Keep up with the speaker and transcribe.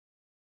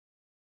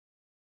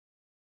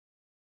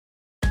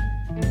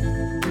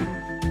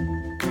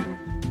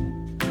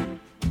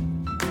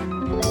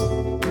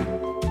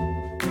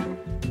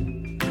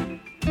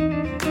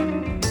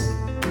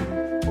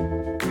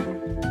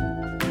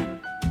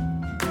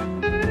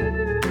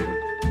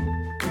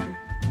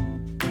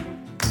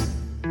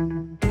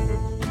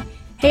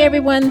Hey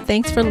everyone,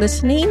 thanks for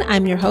listening.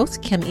 I'm your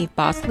host, Kim Eve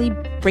Bosley,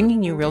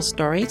 bringing you real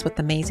stories with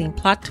amazing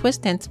plot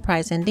twists and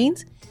surprise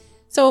endings.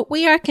 So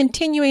we are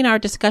continuing our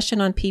discussion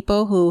on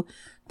people who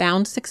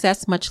found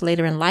success much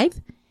later in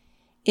life.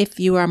 If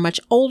you are much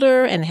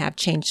older and have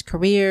changed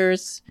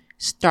careers,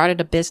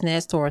 started a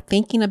business, or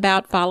thinking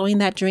about following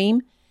that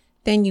dream,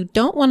 then you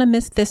don't want to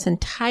miss this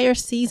entire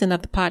season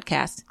of the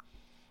podcast.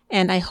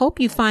 And I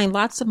hope you find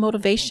lots of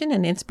motivation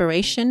and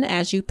inspiration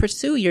as you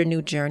pursue your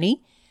new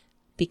journey.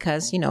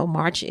 Because,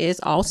 March is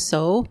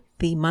also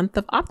the month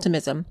of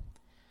optimism.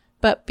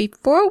 But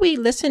before we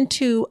listen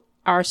to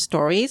our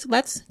stories,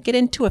 let's get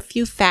into a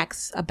few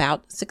facts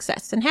about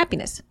success and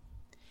happiness.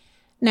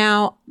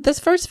 Now,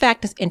 this first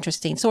fact is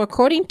interesting. So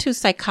according to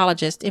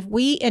psychologists, if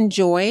we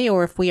enjoy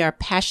or if we are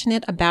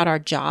passionate about our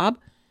job,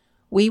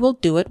 we will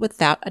do it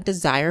without a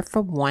desire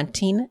for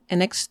wanting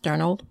an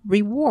external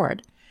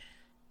reward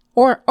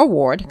or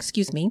award,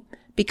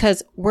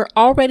 because we're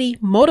already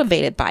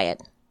motivated by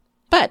it.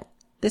 But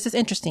this is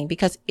interesting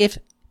because if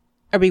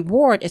a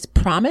reward is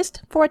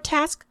promised for a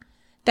task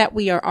that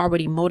we are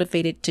already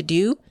motivated to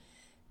do,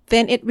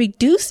 then it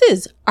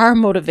reduces our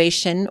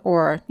motivation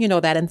or,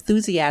 that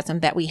enthusiasm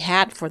that we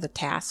had for the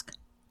task.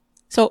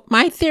 So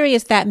my theory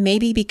is that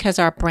maybe because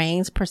our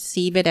brains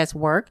perceive it as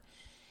work,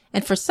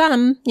 and for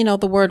some,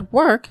 the word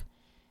work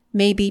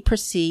may be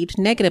perceived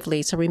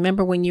negatively. So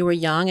remember when you were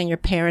young and your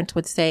parents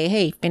would say,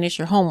 hey, finish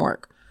your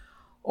homework.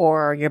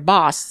 Or your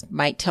boss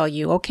might tell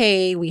you,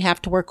 okay, we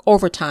have to work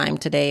overtime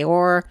today.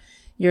 Or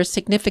your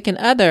significant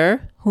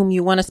other, whom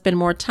you want to spend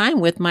more time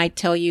with, might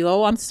tell you,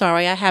 oh, I'm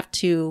sorry, I have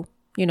to,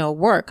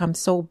 work. I'm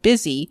so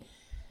busy.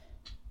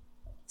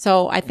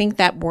 So I think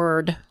that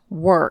word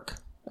work,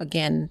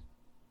 again,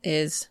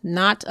 is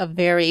not a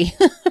very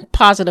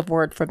positive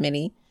word for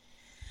many.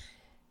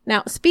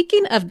 Now,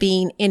 speaking of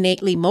being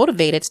innately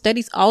motivated,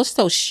 studies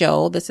also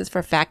show, this is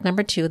for fact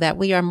number 2, that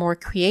we are more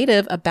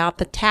creative about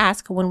the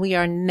task when we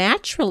are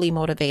naturally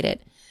motivated.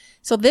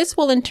 So this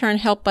will in turn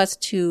help us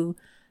to,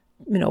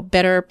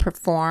 better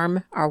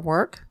perform our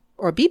work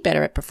or be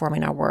better at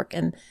performing our work.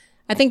 And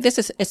I think this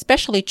is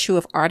especially true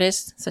of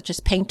artists such as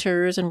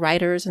painters and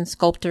writers and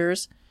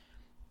sculptors.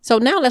 So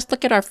now let's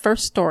look at our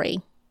first story.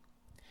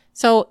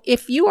 So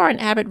if you are an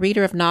avid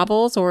reader of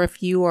novels or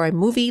if you are a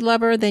movie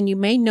lover, then you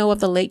may know of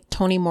the late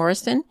Toni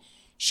Morrison.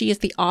 She is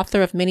the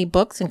author of many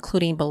books,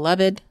 including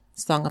Beloved,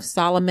 Song of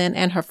Solomon,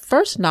 and her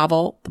first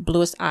novel, The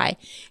Bluest Eye.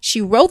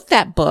 She wrote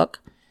that book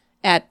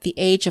at the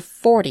age of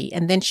 40,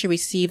 and then she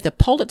received the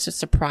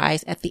Pulitzer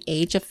Prize at the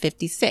age of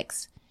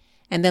 56.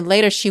 And then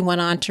later she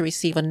went on to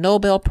receive a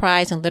Nobel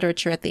Prize in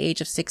Literature at the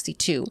age of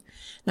 62.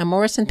 Now,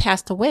 Morrison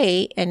passed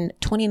away in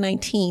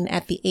 2019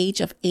 at the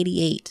age of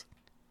 88.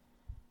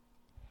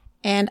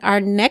 And our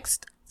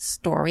next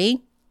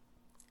story,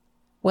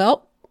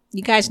 well,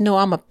 you guys know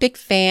I'm a big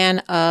fan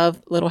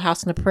of Little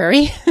House on the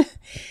Prairie,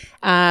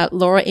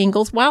 Laura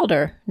Ingalls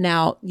Wilder.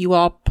 Now, you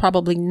all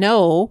probably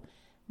know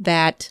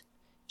that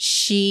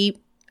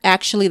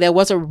there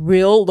was a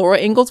real Laura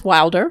Ingalls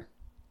Wilder,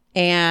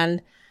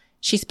 and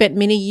she spent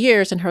many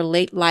years in her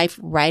late life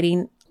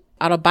writing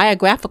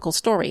autobiographical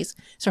stories.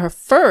 So her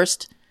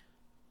first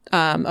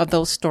of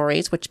those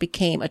stories, which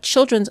became a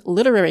children's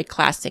literary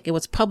classic. It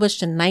was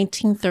published in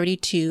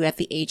 1932 at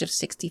the age of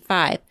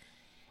 65.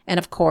 And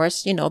of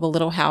course, the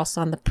Little House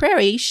on the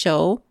Prairie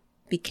show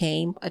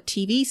became a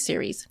TV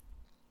series.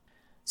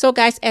 So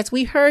guys, as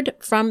we heard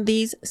from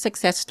these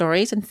success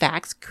stories and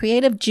facts,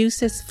 creative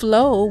juices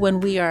flow when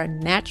we are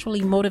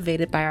naturally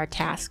motivated by our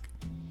task.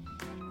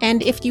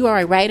 And if you are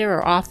a writer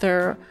or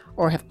author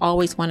or have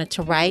always wanted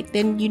to write,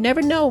 then you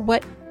never know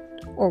what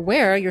or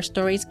where your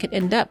stories could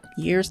end up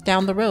years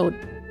down the road.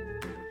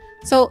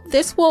 So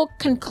this will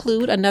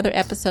conclude another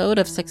episode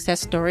of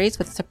Success Stories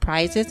with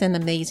surprises and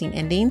amazing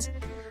endings.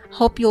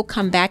 Hope you'll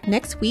come back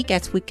next week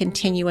as we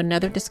continue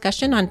another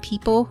discussion on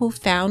people who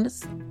found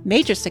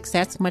major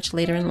success much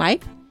later in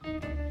life.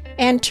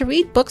 And to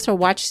read books or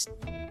watch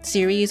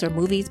series or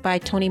movies by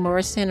Toni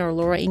Morrison or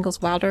Laura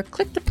Ingalls Wilder,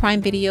 click the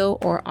Prime Video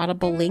or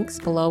Audible links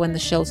below in the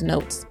show's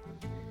notes.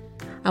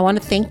 I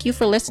want to thank you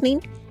for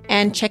listening.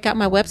 And check out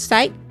my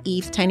website,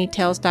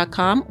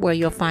 evestinytales.com, where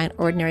you'll find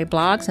ordinary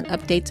blogs and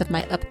updates of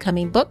my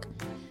upcoming book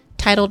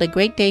titled A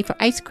Great Day for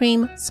Ice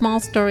Cream, Small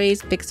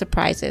Stories, Big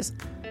Surprises.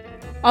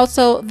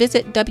 Also,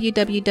 visit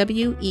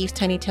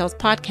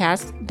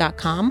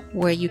www.evestinytalespodcast.com,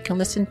 where you can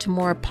listen to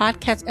more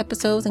podcast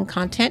episodes and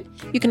content.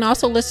 You can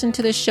also listen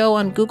to the show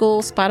on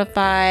Google,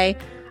 Spotify,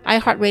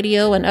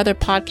 iHeartRadio, and other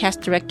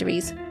podcast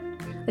directories.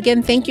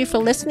 Again, thank you for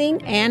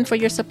listening and for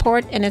your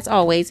support. And as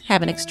always,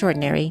 have an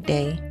extraordinary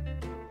day.